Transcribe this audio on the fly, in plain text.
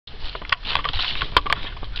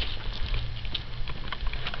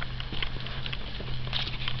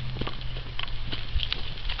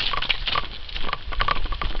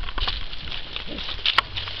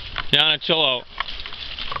chill out.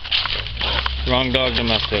 Wrong dog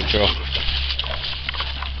domestic, girl.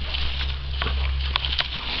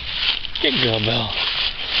 Good girl, Belle.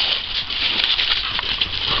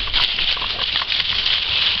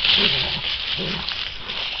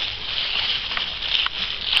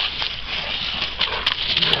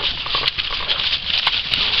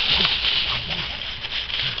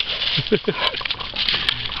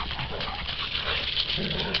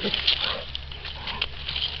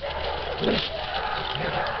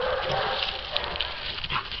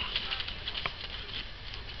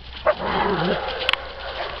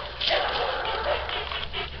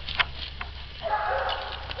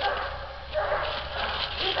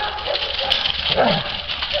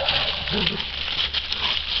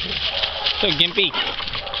 So gimpy.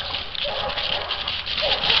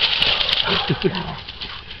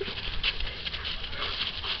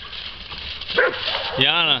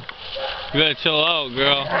 Jana, you better chill out,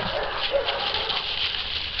 girl.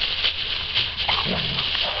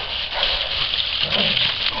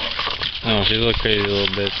 Oh, she looks crazy a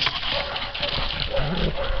little bit.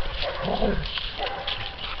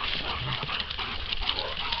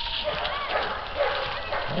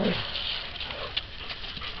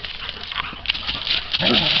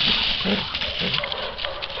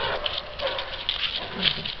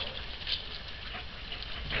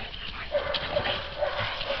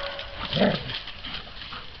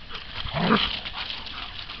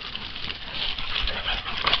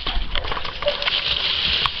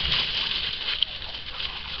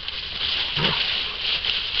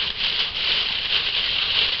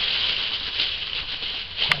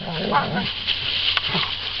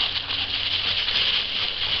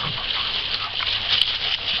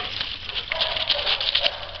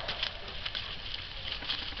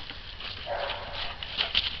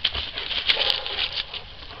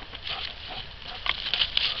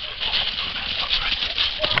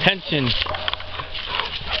 Attention!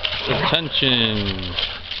 Attention!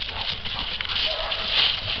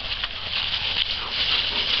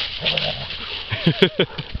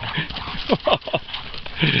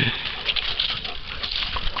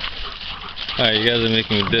 Alright, you guys are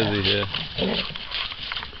making me dizzy here.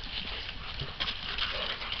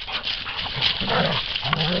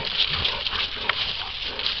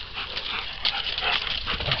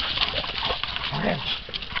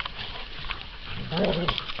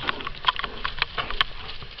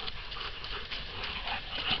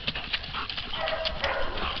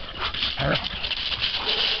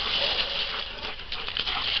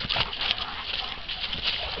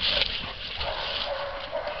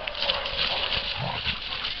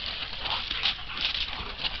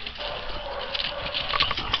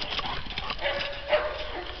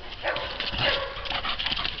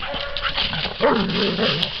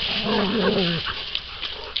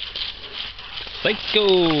 Let's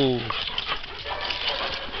go!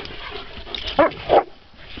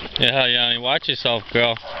 Yeah, Yanni, watch yourself,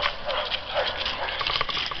 girl.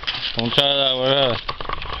 Don't try that with her.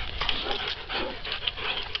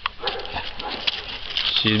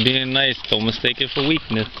 She's being nice, don't mistake it for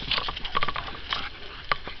weakness.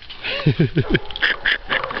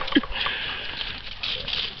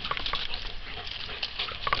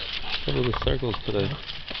 What are the circles today?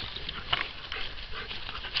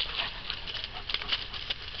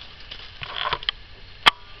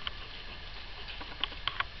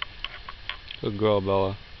 Good girl,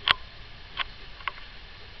 Bella.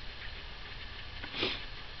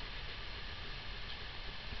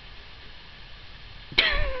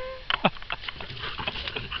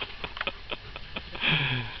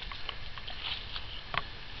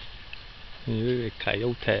 You're a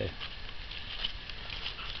coyote.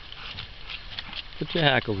 Put your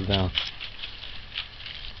hackles down.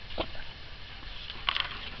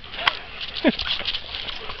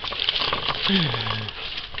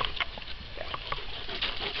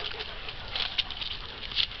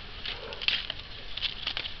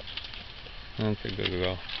 That's a good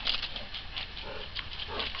girl.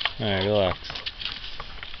 Alright, relax.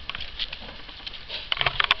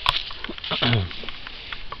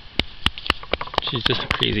 She's just a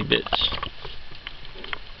crazy bitch.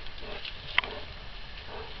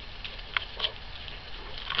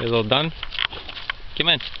 You guys all done? Come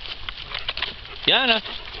in. Jana!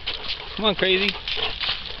 Come on, crazy.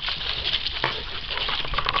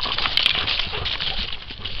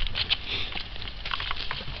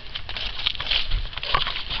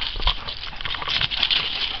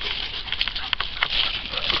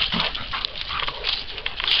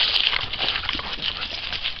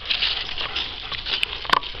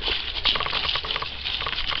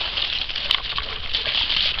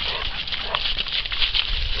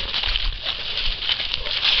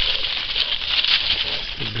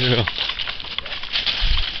 girl.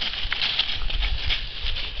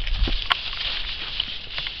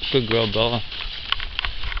 Good girl, Bella.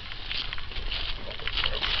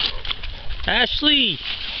 Ashley!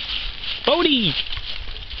 Bodie!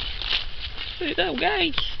 Look at that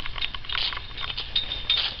guy!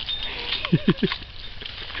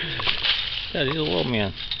 Yeah, he's a little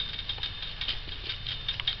man.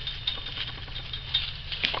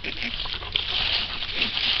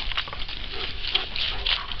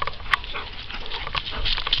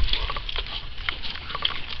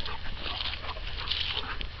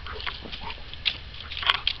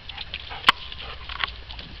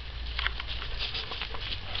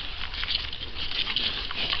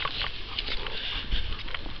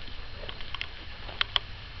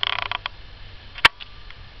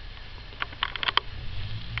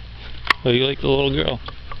 Oh, you like the little girl?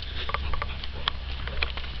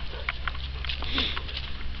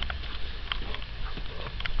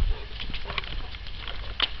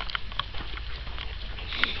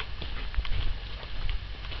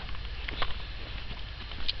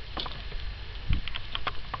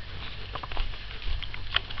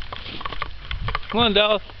 Come on,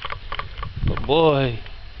 Dallas. Good boy.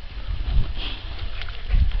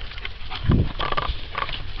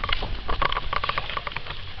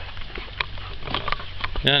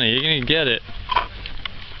 Jana, you're gonna get it.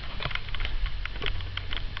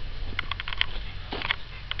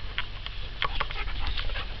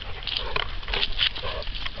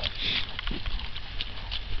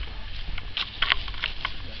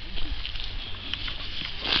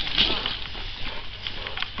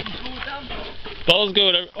 Bella's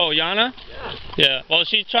good. Oh, Jana? Yeah. Yeah. Well,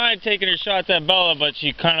 she tried taking her shots at Bella, but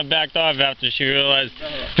she kind of backed off after she realized.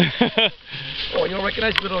 Oh, you don't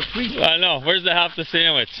recognize little treat? I know. Where's the half the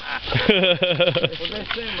sandwich? What's that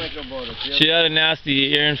saying, Michael, about it? She had a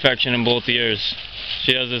nasty ear infection in both ears.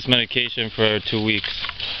 She has this medication for 2 weeks.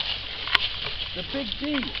 The big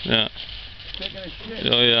D. Yeah. Taking a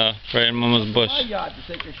shit. Oh yeah, right in Mama's bush. My yard to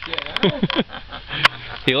take a shit, huh?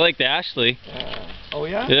 He liked Ashley. Oh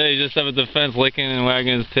yeah? Yeah, he just up at the fence licking and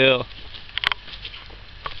wagging his tail.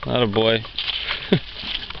 Not a boy.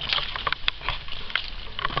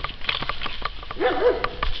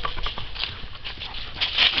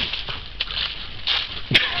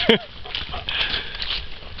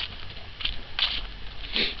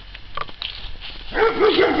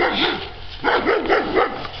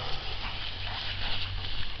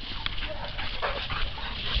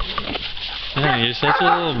 Yeah, you're such a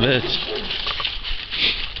little bitch.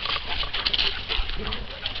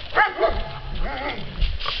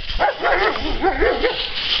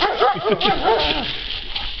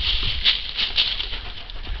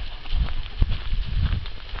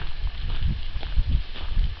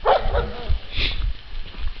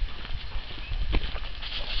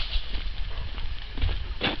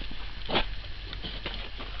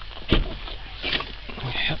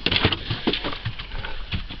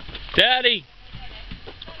 Daddy!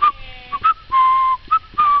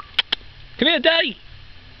 Come here, Daddy!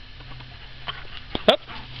 Up!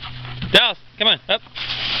 Dallas, come on, up!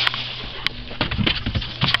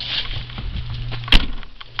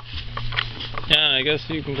 Yeah, I guess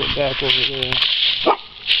you can go back over there.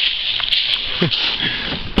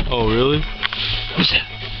 Oh, really? Who's that?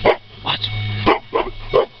 Watch.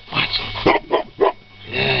 Watch.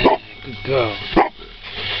 Yeah, good girl.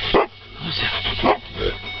 Who's that?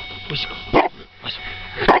 Where's she going?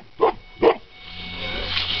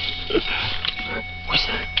 Where's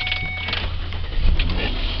that?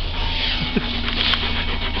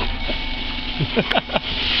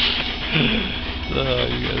 Oh,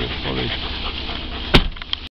 you guys are funny.